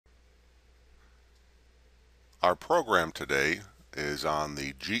Our program today is on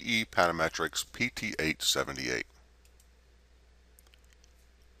the GE Panametrics PT878.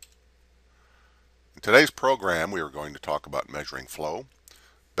 In today's program, we are going to talk about measuring flow,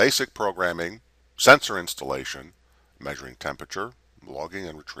 basic programming, sensor installation, measuring temperature, logging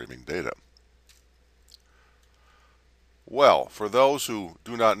and retrieving data. Well, for those who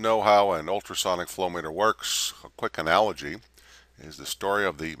do not know how an ultrasonic flow meter works, a quick analogy is the story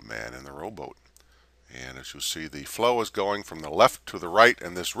of the man in the rowboat. And as you see, the flow is going from the left to the right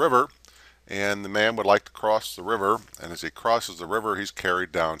in this river, and the man would like to cross the river, and as he crosses the river he's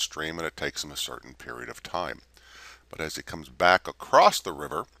carried downstream and it takes him a certain period of time. But as he comes back across the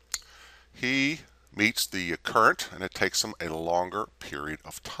river, he meets the current and it takes him a longer period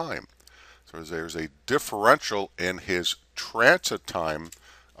of time. So there's a differential in his transit time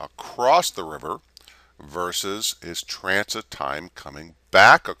across the river versus his transit time coming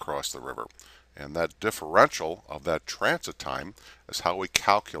back across the river. And that differential of that transit time is how we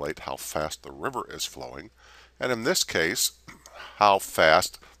calculate how fast the river is flowing. And in this case, how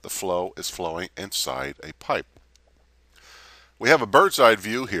fast the flow is flowing inside a pipe. We have a bird's eye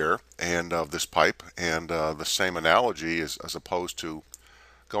view here and of this pipe, and the same analogy is as opposed to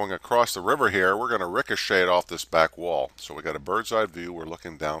going across the river here, we're going to ricochet it off this back wall. So we got a bird's eye view, we're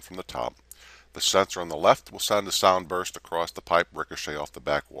looking down from the top. The sensor on the left will send a sound burst across the pipe, ricochet off the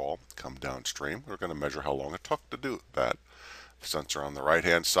back wall, come downstream. We're going to measure how long it took to do that. The sensor on the right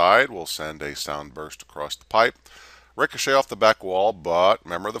hand side will send a sound burst across the pipe, ricochet off the back wall, but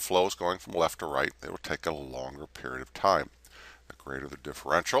remember the flow is going from left to right. It will take a longer period of time. The greater the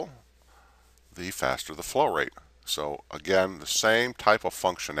differential, the faster the flow rate. So again, the same type of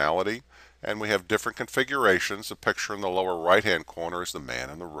functionality, and we have different configurations. The picture in the lower right hand corner is the man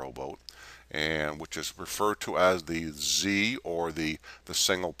in the rowboat, and which is referred to as the Z, or the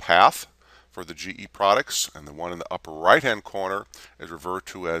single path for the GE products, and the one in the upper right hand corner is referred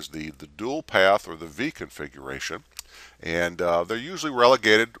to as the dual path, or the V configuration, and they're usually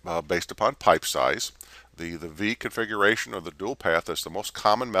relegated based upon pipe size. The V configuration, or the dual path, is the most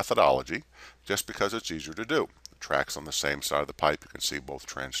common methodology just because it's easier to do. The track's on the same side of the pipe. You can see both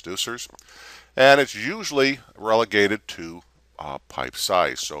transducers, and it's usually relegated to pipe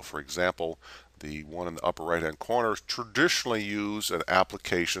size. So for example, the one in the upper right hand corner is traditionally used in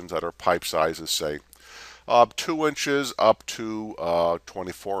applications that are pipe sizes, say 2 inches up to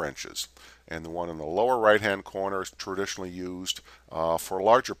 24 inches. And the one in the lower right hand corner is traditionally used for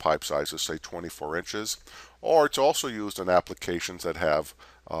larger pipe sizes, say 24 inches, or it's also used in applications that have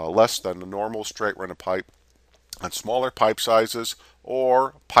less than the normal straight run of pipe, and smaller pipe sizes,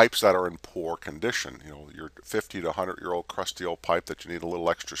 or pipes that are in poor condition. You know, your 50 to 100-year-old crusty old pipe that you need a little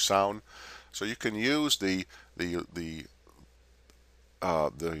extra sound. So you can use the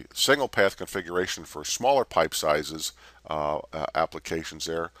single path configuration for smaller pipe sizes applications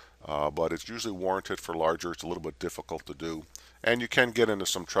there, but it's usually warranted for larger. It's a little bit difficult to do, and you can get into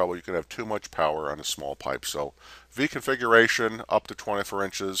some trouble. You can have too much power on a small pipe. So V configuration up to 24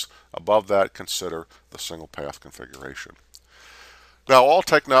 inches. Above that, consider the single path configuration. Now, all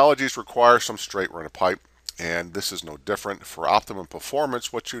technologies require some straight run of pipe, and this is no different. For optimum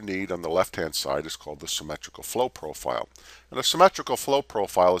performance, what you need on the left hand side is called the symmetrical flow profile. And a symmetrical flow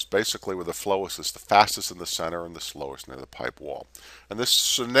profile is basically where the flow is the fastest in the center and the slowest near the pipe wall. And this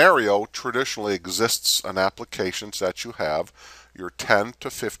scenario traditionally exists in applications that you have your 10 to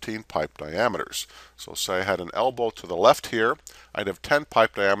 15 pipe diameters. So say I had an elbow to the left here, I'd have 10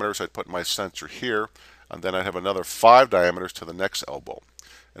 pipe diameters, I'd put my sensor here, and then I'd have another 5 diameters to the next elbow.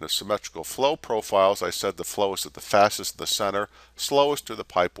 In a symmetrical flow profiles, I said the flow is at the fastest in the center, slowest to the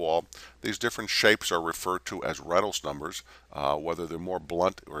pipe wall. These different shapes are referred to as Reynolds numbers. Whether they're more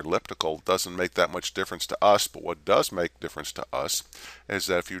blunt or elliptical doesn't make that much difference to us, but what does make difference to us is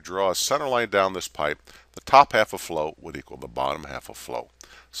that if you draw a center line down this pipe, the top half of flow would equal the bottom half of flow.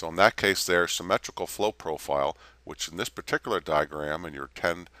 So in that case there, symmetrical flow profile, which in this particular diagram in your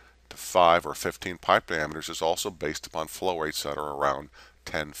 10 to 5 or 15 pipe diameters, is also based upon flow rates that are around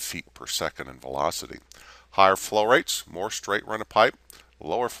 10 feet per second in velocity. Higher flow rates, more straight run of pipe.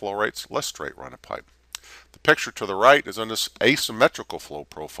 Lower flow rates, less straight run of pipe. The picture to the right is on this asymmetrical flow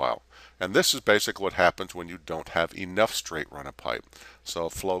profile. And this is basically what happens when you don't have enough straight run of pipe. So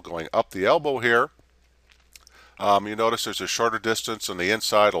flow going up the elbow here, you notice there's a shorter distance on the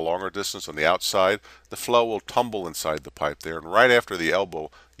inside, a longer distance on the outside. The flow will tumble inside the pipe there, and right after the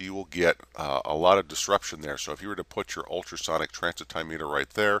elbow you will get a lot of disruption there. So if you were to put your ultrasonic transit time meter right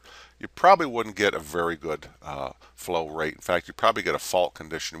there, you probably wouldn't get a very good flow rate. In fact, you'd probably get a fault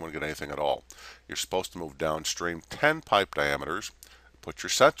condition. You wouldn't get anything at all. You're supposed to move downstream 10 pipe diameters, put your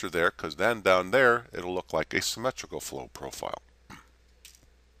sensor there, because then down there it'll look like a symmetrical flow profile.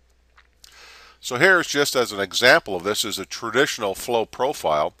 So here's just as an example of this is a traditional flow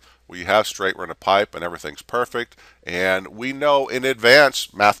profile where you have straight run of pipe and everything's perfect, and we know in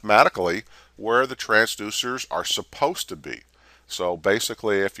advance mathematically where the transducers are supposed to be. So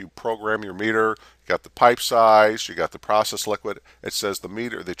basically, if you program your meter, you got the pipe size, you got the process liquid, it says the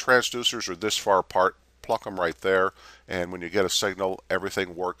transducers are this far apart, plug them right there, and when you get a signal,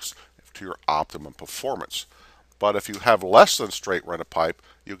 everything works to your optimum performance. But if you have less than straight run of pipe,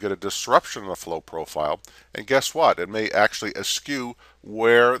 you get a disruption in the flow profile, and guess what? It may actually askew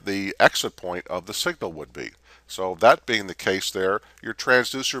where the exit point of the signal would be. So that being the case there, your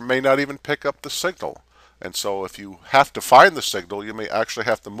transducer may not even pick up the signal. And so if you have to find the signal, you may actually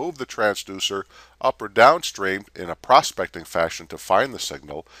have to move the transducer up or downstream in a prospecting fashion to find the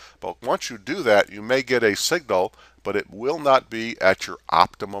signal. But once you do that, you may get a signal, but it will not be at your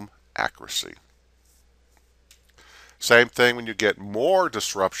optimum accuracy. Same thing when you get more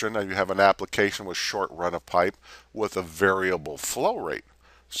disruption and you have an application with short run of pipe with a variable flow rate.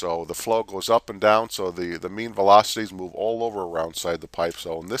 So the flow goes up and down, so the mean velocities move all over around side the pipe.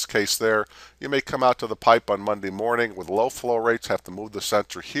 So in this case there, you may come out to the pipe on Monday morning with low flow rates, have to move the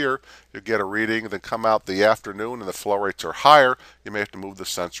sensor here, you get a reading, then come out the afternoon and the flow rates are higher, you may have to move the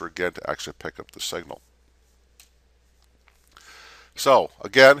sensor again to actually pick up the signal. So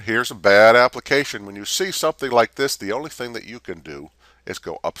again, here's a bad application. When you see something like this, the only thing that you can do is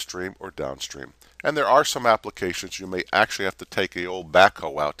go upstream or downstream. And there are some applications you may actually have to take the old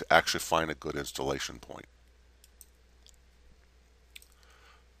backhoe out to actually find a good installation point.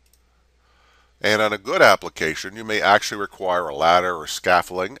 And on a good application, you may actually require a ladder or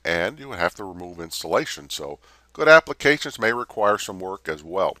scaffolding, and you have to remove insulation. So good applications may require some work as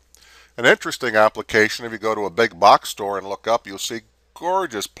well. An interesting application, if you go to a big box store and look up, you'll see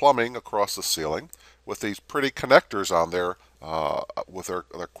gorgeous plumbing across the ceiling with these pretty connectors on there with their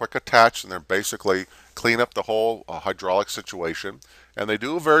quick attach, and they're basically clean up the whole hydraulic situation. And they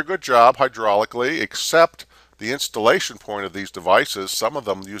do a very good job hydraulically, except the installation point of these devices, some of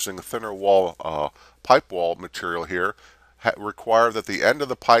them using a thinner wall, pipe wall material here, require that the end of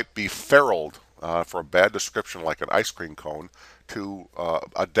the pipe be ferruled, for a bad description like an ice cream cone, to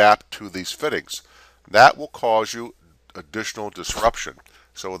adapt to these fittings. That will cause you additional disruption.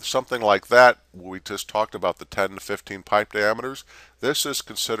 So with something like that, we just talked about the 10 to 15 pipe diameters. This is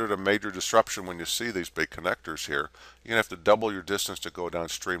considered a major disruption when you see these big connectors here. You're going to have to double your distance to go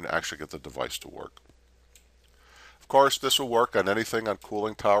downstream to actually get the device to work. Of course, this will work on anything on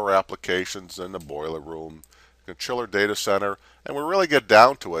cooling tower applications in the boiler room, the chiller data center, and we really get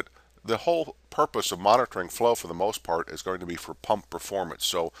down to it. The whole purpose of monitoring flow for the most part is going to be for pump performance.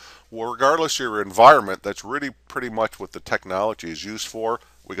 So regardless of your environment, that's really pretty much what the technology is used for.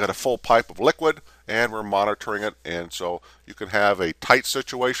 We got a full pipe of liquid and we're monitoring it, and so you can have a tight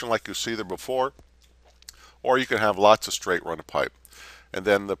situation like you see there before, or you can have lots of straight run of pipe. And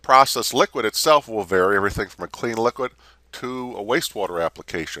then the process liquid itself will vary, everything from a clean liquid to a wastewater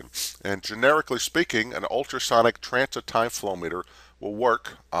application. And generically speaking, an ultrasonic transit time flow meter will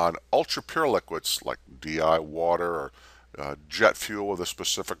work on ultra pure liquids like DI water or jet fuel with a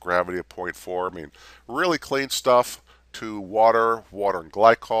specific gravity of 0.4. I mean, really clean stuff, to water and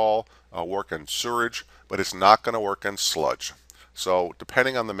glycol, work in sewage, but it's not going to work in sludge. So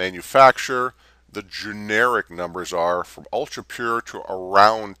depending on the manufacturer, the generic numbers are from ultra pure to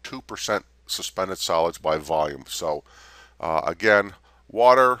around 2% suspended solids by volume. So again,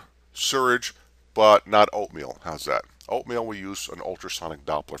 water, sewage, but not oatmeal. How's that? Oatmeal, we use an ultrasonic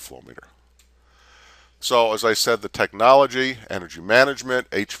Doppler flow meter. So as I said, the technology, energy management,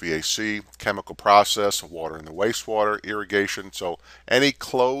 HVAC, chemical process, water in the wastewater, irrigation. So any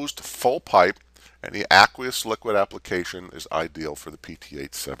closed full pipe, any aqueous liquid application is ideal for the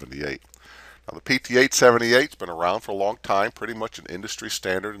PT878. Now the PT878 has been around for a long time, pretty much an industry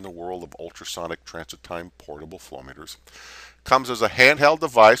standard in the world of ultrasonic transit time portable flow meters. Comes as a handheld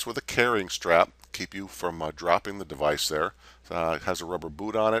device with a carrying strap, keep you from dropping the device there. It has a rubber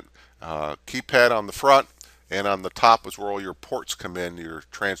boot on it, keypad on the front, and on the top is where all your ports come in. Your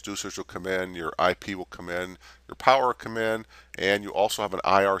transducers will come in, your IP will come in, your power will come in, and you also have an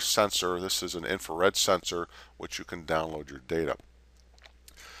IR sensor. This is an infrared sensor which you can download your data.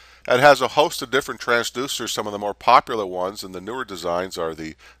 It has a host of different transducers. Some of the more popular ones and the newer designs are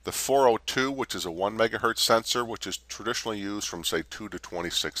the 402, which is a 1 megahertz sensor, which is traditionally used from say 2 to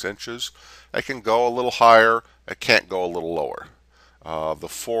 26 inches. It can go a little higher, it can't go a little lower. The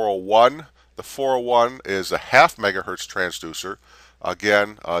 401 is a half megahertz transducer.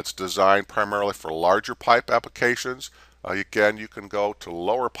 Again, it's designed primarily for larger pipe applications. Again, you can go to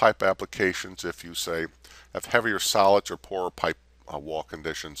lower pipe applications if you say have heavier solids or poorer pipe wall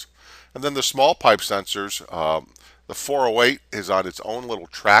conditions. And then the small pipe sensors, the 408 is on its own little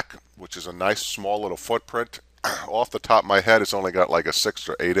track, which is a nice small little footprint. Off the top of my head, it's only got like a 6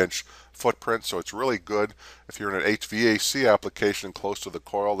 or 8 inch footprint, so it's really good if you're in an HVAC application close to the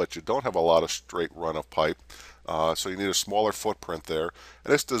coil that you don't have a lot of straight run of pipe. So you need a smaller footprint there.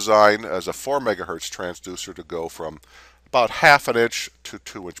 And it's designed as a 4 megahertz transducer to go from about half an inch to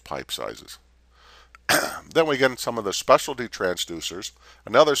 2-inch pipe sizes. Then we get in some of the specialty transducers,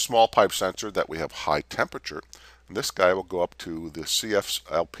 another small pipe sensor that we have high temperature. And this guy will go up to the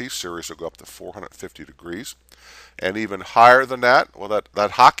CFLP series, will go up to 450 degrees. And even higher than that, well,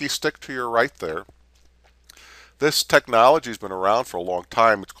 that hockey stick to your right there, this technology has been around for a long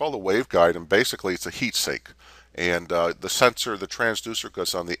time. It's called a waveguide, and basically it's a heat sink. And the sensor, the transducer,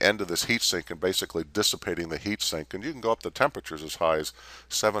 goes on the end of this heat sink and basically dissipating the heat sink. And you can go up to temperatures as high as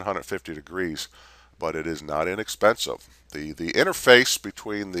 750 degrees, but it is not inexpensive. The interface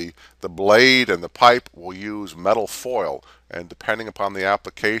between the blade and the pipe will use metal foil, and depending upon the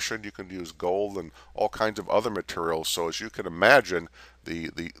application, you can use gold and all kinds of other materials. So as you can imagine,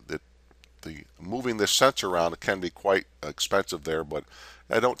 the moving this sensor around can be quite expensive there, but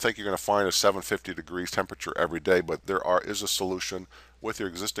I don't think you're going to find a 750 degrees temperature every day, but is a solution with your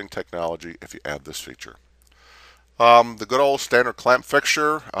existing technology if you add this feature. The good old standard clamp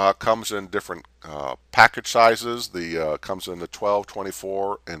fixture comes in different package sizes. The comes in the 12,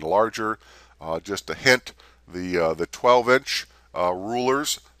 24, and larger. Just a hint, the 12-inch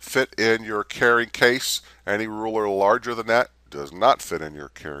rulers fit in your carrying case. Any ruler larger than that does not fit in your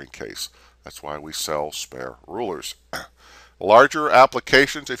carrying case. That's why we sell spare rulers. Larger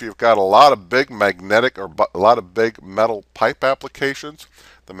applications, if you've got a lot of big magnetic or a lot of big metal pipe applications,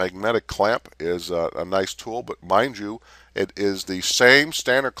 the magnetic clamp is a nice tool, but mind you, it is the same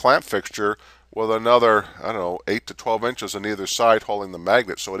standard clamp fixture with another, I don't know, 8 to 12 inches on either side holding the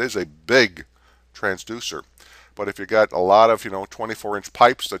magnet, so it is a big transducer. But if you got a lot of, 24-inch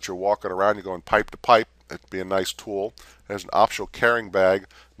pipes that you're walking around, you're going pipe to pipe, it'd be a nice tool. It has an optional carrying bag,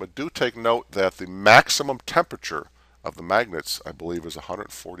 but do take note that the maximum temperature of the magnets, I believe, is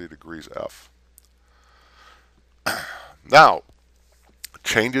 140 degrees F. Now,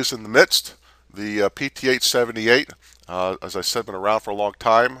 changes in the midst. The PT878, as I said, been around for a long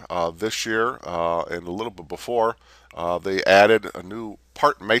time. This year and a little bit before, they added a new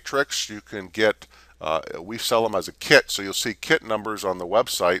part matrix. You can get, we sell them as a kit, so you'll see kit numbers on the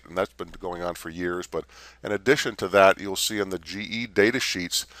website, and that's been going on for years. But in addition to that, you'll see on the GE data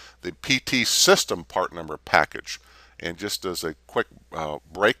sheets the PT system part number package. And just as a quick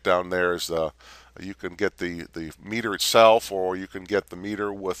breakdown, there is you can get the meter itself, or you can get the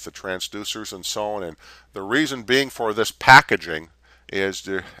meter with the transducers and so on. And the reason being for this packaging is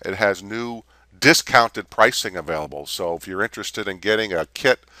it has new discounted pricing available. So if you're interested in getting a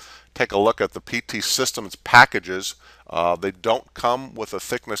kit, take a look at the PT Systems packages. They don't come with a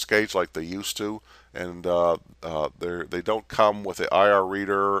thickness gauge like they used to, and they don't come with the IR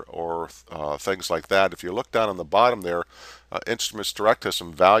reader or things like that. If you look down on the bottom there, Instruments Direct has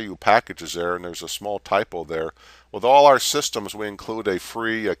some value packages there, and there's a small typo there. With all our systems, we include a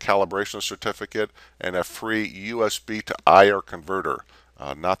free calibration certificate and a free USB to IR converter,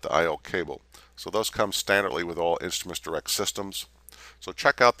 not the IO cable. So those come standardly with all Instruments Direct systems. So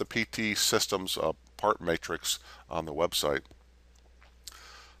check out the PT Systems part matrix on the website.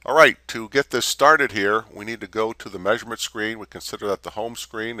 All right, to get this started here, we need to go to the measurement screen. We consider that the home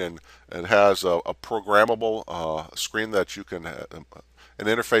screen, and it has a programmable screen that you can, an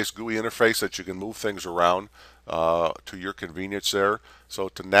interface, GUI interface that you can move things around to your convenience there. So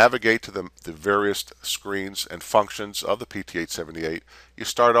to navigate to the various screens and functions of the PT878, you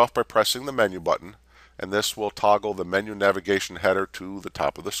start off by pressing the menu button, and this will toggle the menu navigation header to the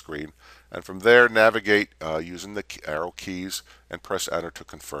top of the screen. And from there, navigate using the arrow keys and press enter to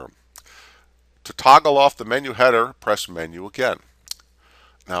confirm. To toggle off the menu header, press menu again.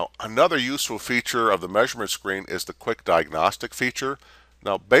 Now, another useful feature of the measurement screen is the quick diagnostic feature.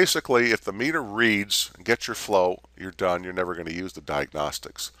 Now, basically, if the meter reads and gets your flow, you're done. You're never going to use the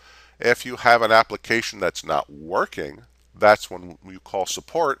diagnostics. If you have an application that's not working, that's when you call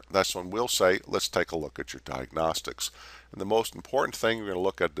support. That's when we'll say, let's take a look at your diagnostics. And the most important thing you're going to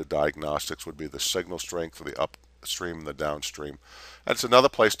look at the diagnostics would be the signal strength for the upstream and the downstream. That's another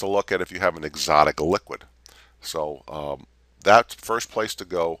place to look at if you have an exotic liquid. So that's the first place to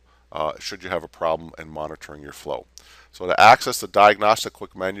go should you have a problem in monitoring your flow. So to access the diagnostic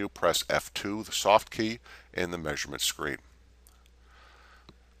quick menu, press F2, the soft key, in the measurement screen.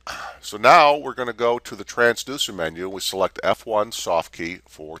 So now we're going to go to the transducer menu. We select F1 soft key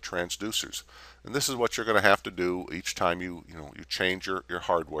for transducers. And this is what you're going to have to do each time you change your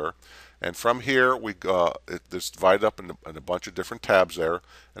hardware. And from here, it's divided up in a bunch of different tabs there.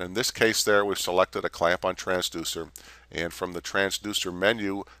 And in this case there, we've selected a clamp on transducer. And from the transducer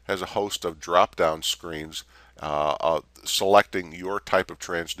menu has a host of drop-down screens selecting your type of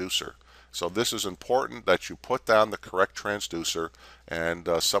transducer. So this is important that you put down the correct transducer, and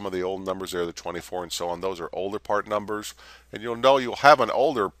some of the old numbers there, the 24 and so on, those are older part numbers. And you'll know you'll have an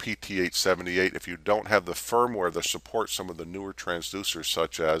older PT878 if you don't have the firmware that supports some of the newer transducers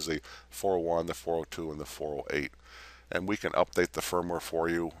such as the 401, the 402, and the 408. And we can update the firmware for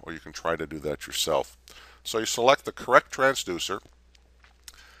you, or you can try to do that yourself. So you select the correct transducer,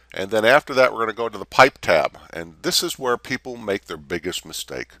 and then after that we're going to go to the pipe tab. And this is where people make their biggest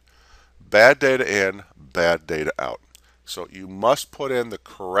mistake. Bad data in, bad data out. So you must put in the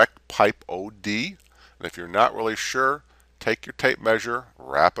correct pipe OD, and if you're not really sure, take your tape measure,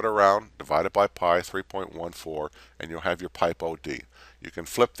 wrap it around, divide it by pi 3.14, and you'll have your pipe OD. You can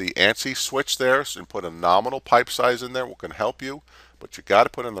flip the ANSI switch there and put a nominal pipe size in there, which can help you, but you got to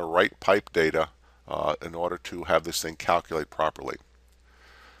put in the right pipe data in order to have this thing calculate properly.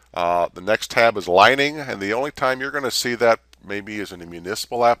 The next tab is lining, and the only time you're going to see that maybe is in a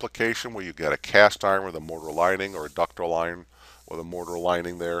municipal application where you get a cast iron with a mortar lining or a ductile iron with a mortar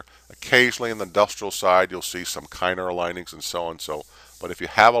lining there. Occasionally in the industrial side you'll see some Kynar linings and so on. But if you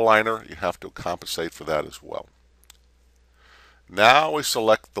have a liner, you have to compensate for that as well. Now we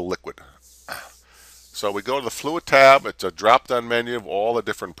select the liquid. So we go to the fluid tab. It's a drop-down menu of all the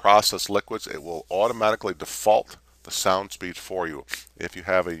different processed liquids. It will automatically default the sound speed for you. If you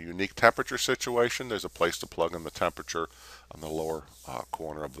have a unique temperature situation, there's a place to plug in the temperature on the lower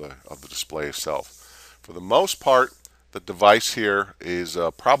corner of the display itself. For the most part, the device here is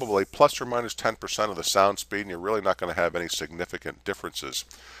probably plus or minus 10% of the sound speed, and you're really not going to have any significant differences.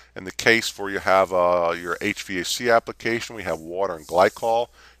 In the case where you have your HVAC application, we have water and glycol.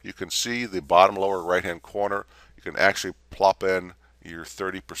 You can see the bottom lower right hand corner. You can actually plop in your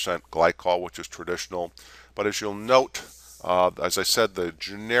 30% glycol, which is traditional. But as you'll note, as I said, the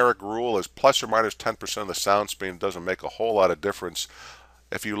generic rule is plus or minus 10% of the sound speed. It doesn't make a whole lot of difference.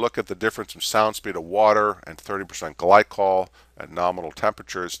 If you look at the difference in sound speed of water and 30% glycol at nominal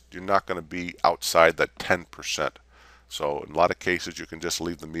temperatures, you're not going to be outside that 10%. So in a lot of cases, you can just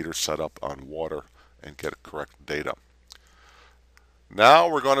leave the meter set up on water and get correct data. Now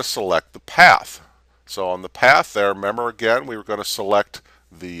we're going to select the path. So on the path there, remember again, we were going to select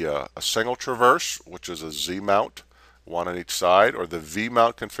a single traverse, which is a Z mount, one on each side, or the V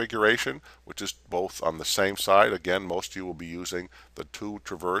mount configuration, which is both on the same side. Again, most of you will be using the two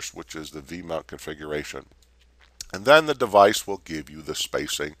traverse, which is the V mount configuration. And then the device will give you the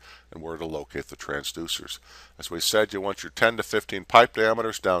spacing and where to locate the transducers. As we said, you want your 10 to 15 pipe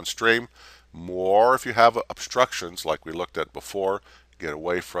diameters downstream. More if you have obstructions like we looked at before. Get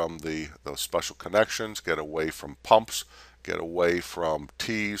away from those special connections, get away from pumps, get away from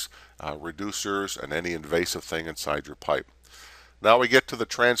T's, reducers, and any invasive thing inside your pipe. Now we get to the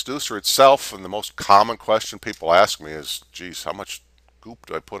transducer itself, and the most common question people ask me is, geez, how much goop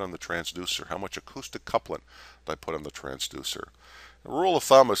do I put on the transducer? How much acoustic coupling do I put on the transducer? The rule of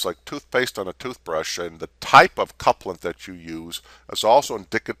thumb is like toothpaste on a toothbrush, and the type of couplant that you use is also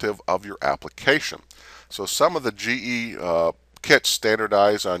indicative of your application. So some of the GE kits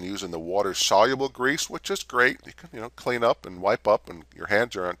standardize on using the water-soluble grease, which is great. You can clean up and wipe up, and your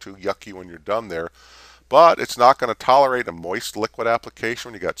hands aren't too yucky when you're done there. But it's not going to tolerate a moist liquid application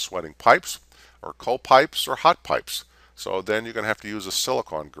when you got sweating pipes or cold pipes or hot pipes. So then you're going to have to use a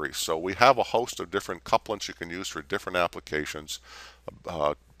silicone grease. So we have a host of different couplants you can use for different applications.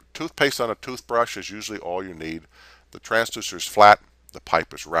 Toothpaste on a toothbrush is usually all you need. The transducer is flat, the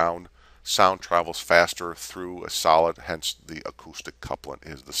pipe is round. Sound travels faster through a solid, hence the acoustic couplant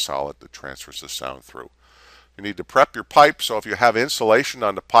is the solid that transfers the sound through. You need to prep your pipe, so if you have insulation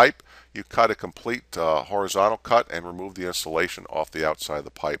on the pipe, you cut a complete horizontal cut and remove the insulation off the outside of the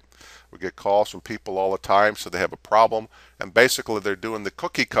pipe. We get calls from people all the time, so they have a problem, and basically they're doing the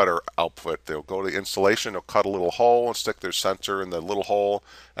cookie cutter outfit. They'll go to the insulation, they'll cut a little hole and stick their sensor in the little hole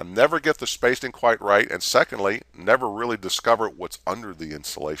and never get the spacing quite right, and secondly, never really discover what's under the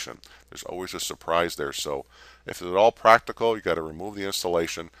insulation. There's always a surprise there, so if it's at all practical, you got to remove the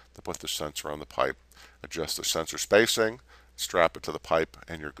insulation to put the sensor on the pipe. Adjust the sensor spacing, strap it to the pipe,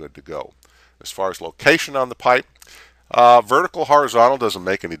 and you're good to go. As far as location on the pipe, vertical, horizontal doesn't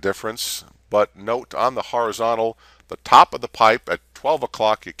make any difference, but note on the horizontal, the top of the pipe at 12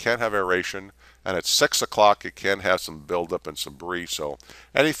 o'clock you can't have aeration, And at 6 o'clock, you can have some buildup and some breeze. So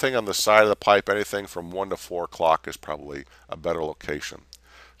anything on the side of the pipe, anything from 1 to 4 o'clock is probably a better location.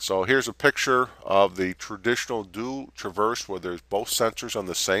 So here's a picture of the traditional dual traverse where there's both sensors on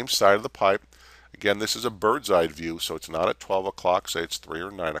the same side of the pipe. Again, this is a bird's eye view, so it's not at 12 o'clock, say it's 3 or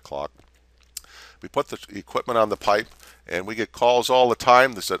 9 o'clock. We put the equipment on the pipe, and we get calls all the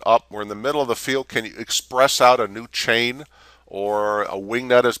time that said, up, we're in the middle of the field, can you express out a new chain or a wing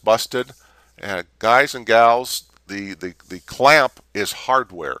nut is busted? And guys and gals, the clamp is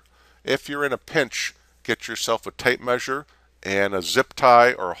hardware. If you're in a pinch, get yourself a tape measure and a zip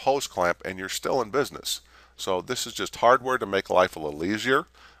tie or a hose clamp, and you're still in business. So this is just hardware to make life a little easier,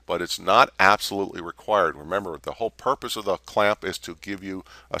 but it's not absolutely required. Remember, the whole purpose of the clamp is to give you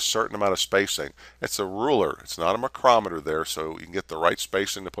a certain amount of spacing. It's a ruler. It's not a micrometer there, so you can get the right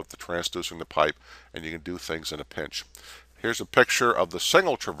spacing to put the transducer in the pipe, and you can do things in a pinch. Here's a picture of the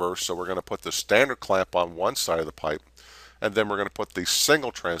single traverse, so we're going to put the standard clamp on one side of the pipe, and then we're going to put the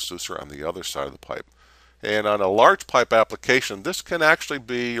single transducer on the other side of the pipe. And on a large pipe application, this can actually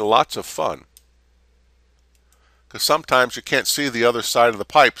be lots of fun, because sometimes you can't see the other side of the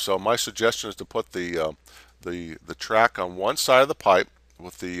pipe. So my suggestion is to put the track on one side of the pipe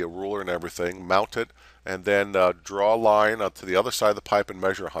with the ruler and everything, mount it, and then draw a line up to the other side of the pipe and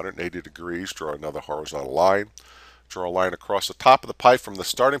measure 180 degrees, draw another horizontal line, draw a line across the top of the pipe from the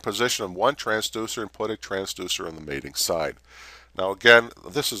starting position of one transducer and put a transducer on the mating side. Now again,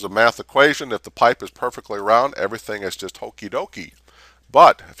 this is a math equation. If the pipe is perfectly round, everything is just hokey dokey.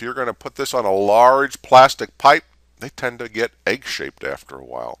 But if you're going to put this on a large plastic pipe, they tend to get egg-shaped after a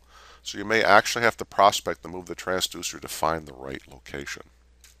while. So you may actually have to prospect and move the transducer to find the right location.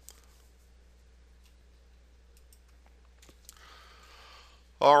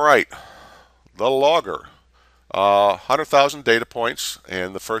 All right, the logger. 100,000 data points,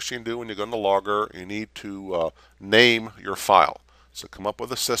 and the first thing you do when you go in the logger, you need to name your file. So come up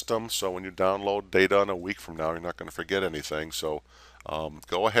with a system so when you download data in a week from now, you're not going to forget anything. So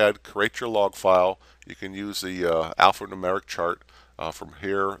go ahead, create your log file. You can use the alphanumeric chart from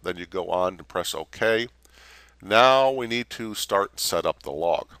here. Then you go on and press OK. Now we need to start and set up the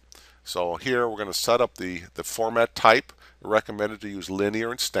log. So here we're going to set up the format type. Recommended to use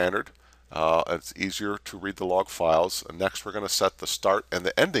linear and standard. It's easier to read the log files. And next we're going to set the start and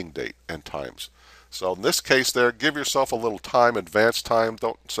the ending date and times. So in this case there, give yourself a little time, advanced time.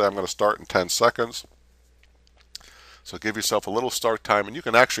 Don't say I'm going to start in 10 seconds. So give yourself a little start time, and you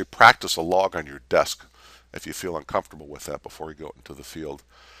can actually practice a log on your desk if you feel uncomfortable with that before you go into the field.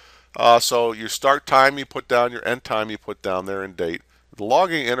 So your start time you put down, your end time you put down there, and date. The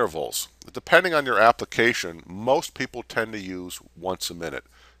logging intervals, depending on your application, most people tend to use once a minute.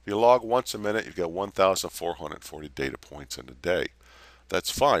 If you log once a minute, you get 1,440 data points in a day. That's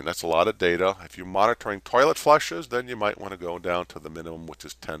fine. That's a lot of data. If you're monitoring toilet flushes, then you might want to go down to the minimum, which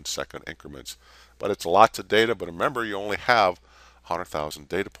is 10-second increments. But it's lots of data, but remember, you only have 100,000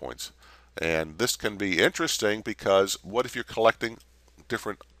 data points. And this can be interesting because what if you're collecting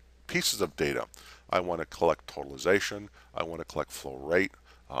different pieces of data? I want to collect totalization. I want to collect flow rate.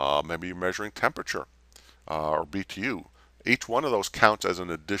 Maybe you're measuring temperature or BTU. Each one of those counts as an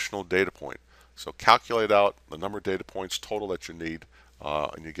additional data point. So calculate out the number of data points total that you need,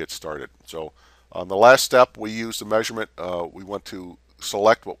 and you get started. So on the last step, we use the measurement. We want to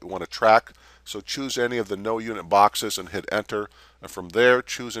select what we want to track. So choose any of the no unit boxes and hit enter. And from there,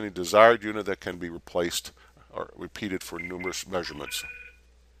 choose any desired unit that can be replaced or repeated for numerous measurements.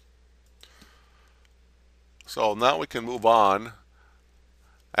 So now we can move on.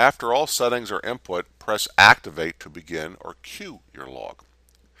 After all settings are input, press activate to begin or queue your log.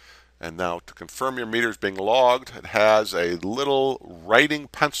 And now to confirm your meter is being logged, it has a little writing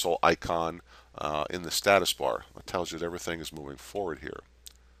pencil icon in the status bar. That tells you that everything is moving forward here.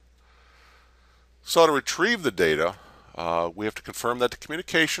 So to retrieve the data, we have to confirm that the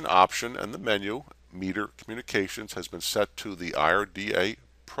communication option and the menu, meter communications, has been set to the IRDA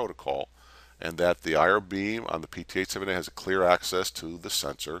protocol, and that the IR beam on the PT878 has a clear access to the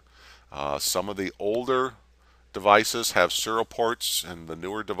sensor. Some of the older devices have serial ports, and the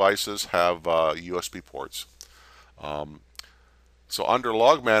newer devices have USB ports. So under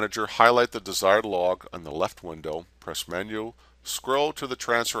Log Manager, highlight the desired log on the left window, press Menu, scroll to the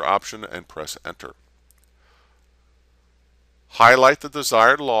Transfer option, and press Enter. Highlight the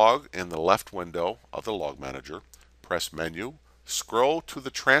desired log in the left window of the Log Manager, press Menu, scroll to the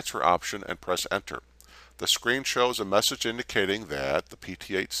Transfer option, and press Enter. The screen shows a message indicating that the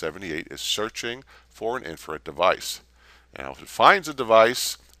PT878 is searching for an infrared device. Now if it finds a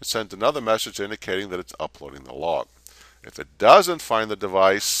device, it sends another message indicating that it's uploading the log. If it doesn't find the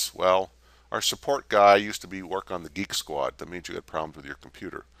device, well, Our support guy used to work on the Geek Squad. That means you had problems with your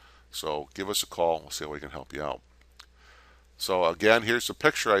computer. So give us a call. We'll see how we can help you out. So again, here's a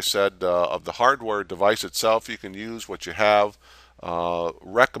picture I said of the hardware device itself. You can use what you have.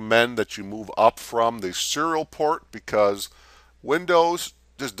 Recommend that you move up from the serial port because Windows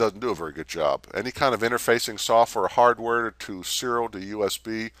just doesn't do a very good job. Any kind of interfacing software, hardware to serial to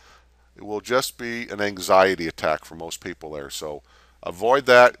USB, it will just be an anxiety attack for most people there. So avoid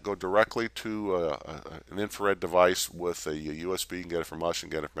that. Go directly to an infrared device with a USB. You can get it from us. You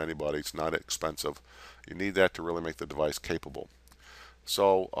can get it from anybody. It's not expensive. You need that to really make the device capable.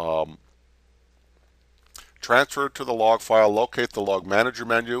 So transfer to the log file, locate the log manager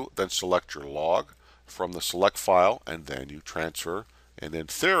menu, then select your log from the select file, and then you transfer. And in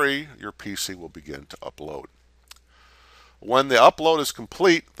theory, your PC will begin to upload. When the upload is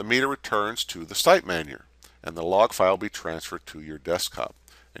complete, the meter returns to the site manager, and the log file will be transferred to your desktop.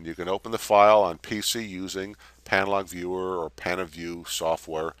 And you can open the file on PC using Panlog Viewer or PanaView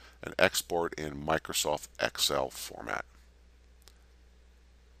software and export in Microsoft Excel format.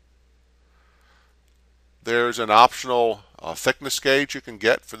 There's an optional thickness gauge you can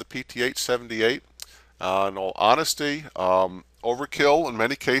get for the PT878. In all honesty, overkill in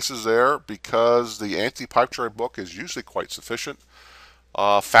many cases there because the anti-pipe chart book is usually quite sufficient.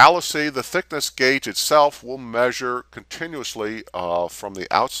 Fallacy, the thickness gauge itself will measure continuously from the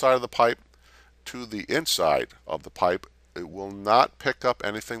outside of the pipe to the inside of the pipe. It will not pick up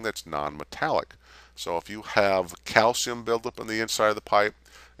anything that's non-metallic. So if you have calcium buildup on the inside of the pipe,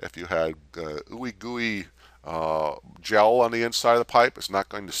 if you had ooey gooey gel on the inside of the pipe, it's not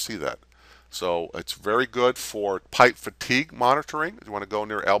going to see that. So it's very good for pipe fatigue monitoring. If you want to go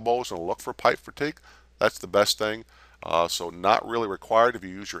near elbows and look for pipe fatigue, that's the best thing. So not really required. If you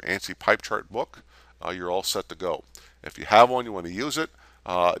use your ANSI pipe chart book, you're all set to go. If you have one, you want to use it.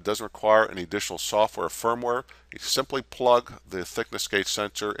 It doesn't require any additional software or firmware. You simply plug the thickness gauge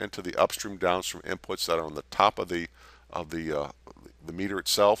sensor into the upstream downstream inputs that are on the top of the meter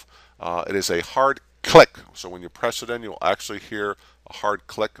itself. It is a hard click, so when you press it in, you'll actually hear a hard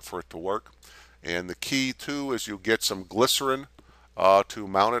click for it to work. And the key too is you get some glycerin to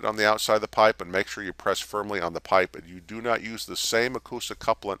mount it on the outside of the pipe, and make sure you press firmly on the pipe. And you do not use the same acoustic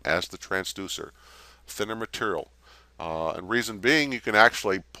couplant as the transducer, thinner material. And reason being, you can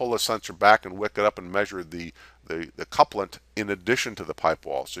actually pull the sensor back and wick it up and measure the couplant in addition to the pipe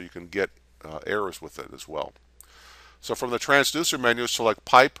wall, so you can get errors with it as well. So from the transducer menu, select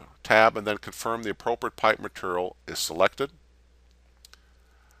Pipe tab and then confirm the appropriate pipe material is selected.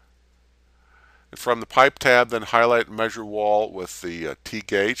 And from the Pipe tab, then highlight Measure Wall with the T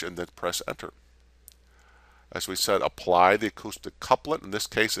gauge and then press Enter. As we said, apply the acoustic couplant. In this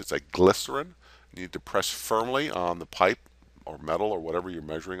case, it's a glycerin. You need to press firmly on the pipe or metal or whatever you're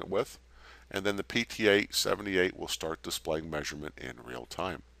measuring it with. And then the PT878 will start displaying measurement in real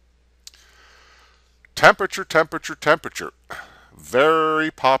time. Temperature, temperature, temperature. Very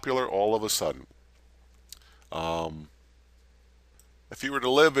popular all of a sudden. If you were to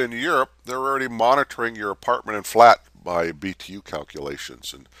live in Europe, they're already monitoring your apartment and flat by BTU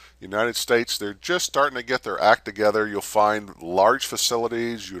calculations. In the United States, they're just starting to get their act together. You'll find large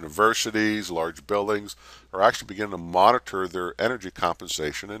facilities, universities, large buildings are actually beginning to monitor their energy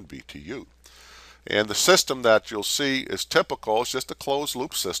compensation in BTU. And the system that you'll see is typical. It's just a closed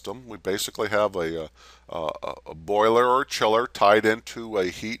loop system. We basically have a boiler or a chiller tied into a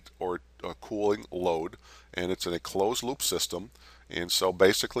heat or a cooling load, and it's in a closed loop system. And so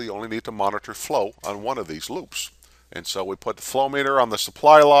basically you only need to monitor flow on one of these loops. And so we put the flow meter on the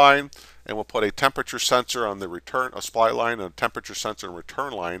supply line, and we'll put a temperature sensor on the return supply line and a temperature sensor and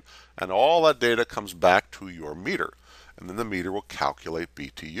return line, and all that data comes back to your meter. And then the meter will calculate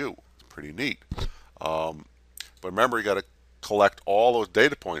BTU. It's pretty neat. But remember, you got to collect all those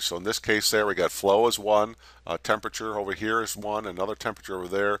data points. So in this case there, we got flow is 1, temperature over here is 1, another temperature over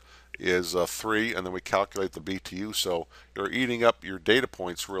there is 3, and then we calculate the BTU. So you're eating up your data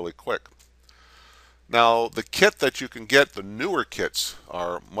points really quick. Now, the kit that you can get, the newer kits,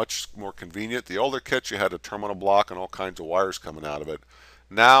 are much more convenient. The older kits, you had a terminal block and all kinds of wires coming out of it.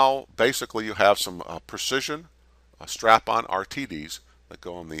 Now, basically, you have some precision strap-on RTDs that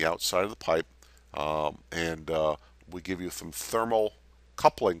go on the outside of the pipe, and we give you some thermal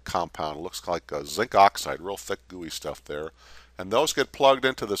coupling compound. It looks like zinc oxide, real thick, gooey stuff there. And those get plugged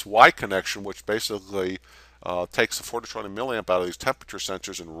into this Y connection, which basically takes the 420 milliamp out of these temperature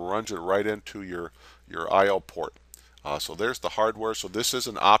sensors and runs it right into your I/O port. So there's the hardware. So this is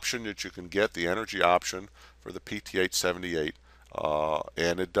an option that you can get, the energy option for the PT878.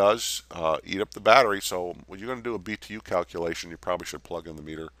 And it does eat up the battery. So when you're going to do a BTU calculation, you probably should plug in the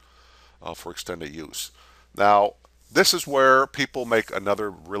meter. for extended use. Now, this is where people make another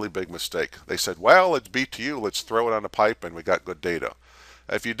really big mistake. They said, well, it's BTU, let's throw it on the pipe and we got good data.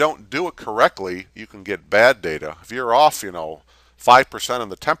 If you don't do it correctly, you can get bad data. If you're off, 5% on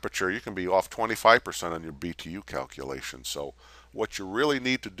the temperature, you can be off 25% on your BTU calculation. So what you really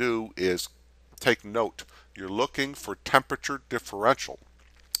need to do is take note. You're looking for temperature differential.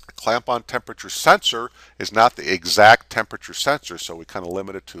 A clamp-on temperature sensor is not the exact temperature sensor, so we kind of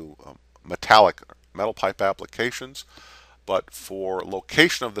limit it to metal pipe applications. But for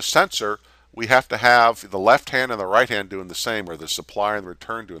location of the sensor, we have to have the left hand and the right hand doing the same, or the supply and the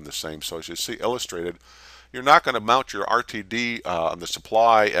return doing the same. So as you see illustrated, you're not going to mount your RTD on the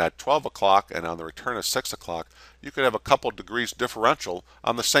supply at 12 o'clock and on the return at 6 o'clock. You could have a couple degrees differential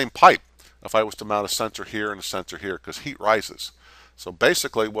on the same pipe if I was to mount a sensor here and a sensor here, because heat rises. So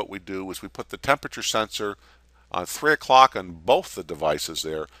basically what we do is we put the temperature sensor on 3 o'clock on both the devices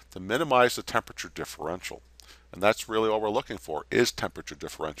there to minimize the temperature differential. And that's really all we're looking for, is temperature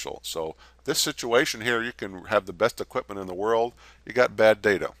differential. So this situation here, you can have the best equipment in the world, you got bad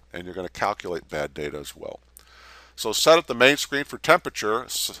data, and you're going to calculate bad data as well. So set up the main screen for temperature,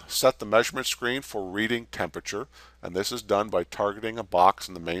 set the measurement screen for reading temperature, and this is done by targeting a box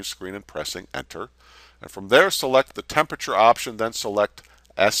in the main screen and pressing enter. And from there, select the temperature option, then select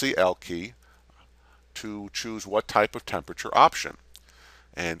SEL key to choose what type of temperature option.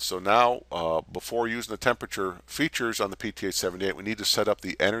 And so now, before using the temperature features on the PT878, we need to set up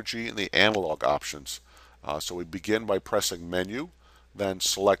the energy and the analog options. So we begin by pressing menu, then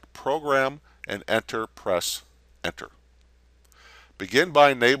select program and press enter. Begin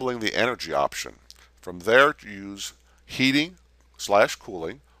by enabling the energy option. From there, use heating /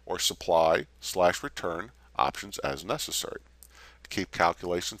 cooling or supply / return options as necessary. Keep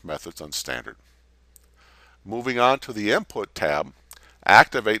calculations methods on standard. Moving on to the input tab,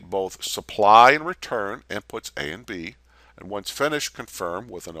 activate both supply and return inputs A and B, and once finished, confirm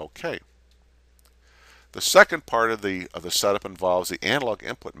with an OK. The second part of the setup involves the analog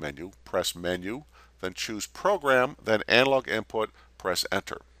input menu. Press menu, then choose program, then analog input, press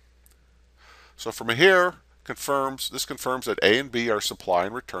enter. So from here, this confirms that A and B are supply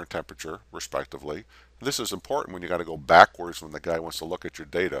and return temperature, respectively. This is important when you got to go backwards when the guy wants to look at your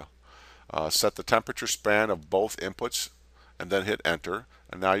data. Set the temperature span of both inputs and then hit enter,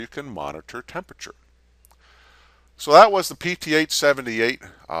 and now you can monitor temperature. So that was the PT878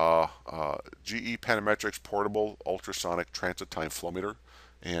 GE Panametrics portable ultrasonic transit time flow meter,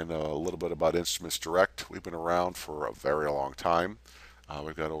 and a little bit about Instruments Direct. We've been around for a very long time.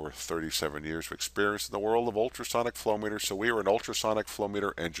 We've got over 37 years of experience in the world of ultrasonic flow meters. So we are an ultrasonic flow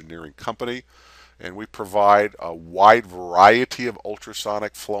meter engineering company, and we provide a wide variety of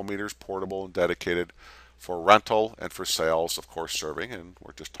ultrasonic flow meters, portable and dedicated, for rental and for sales, of course, serving, and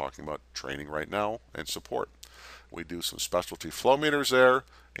we're just talking about training right now and support. We do some specialty flow meters there,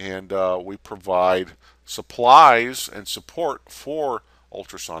 and we provide supplies and support for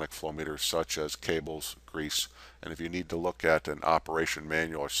ultrasonic flow meters such as cables, grease, and if you need to look at an operation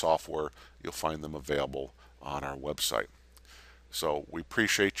manual or software, you'll find them available on our website. So we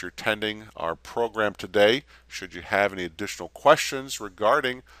appreciate your attending our program today. Should you have any additional questions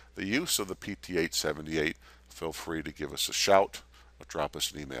regarding the use of the PT878, feel free to give us a shout or drop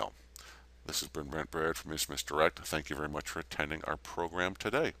us an email. This has been Brent Baird from Instruments Direct. Thank you very much for attending our program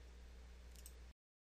today.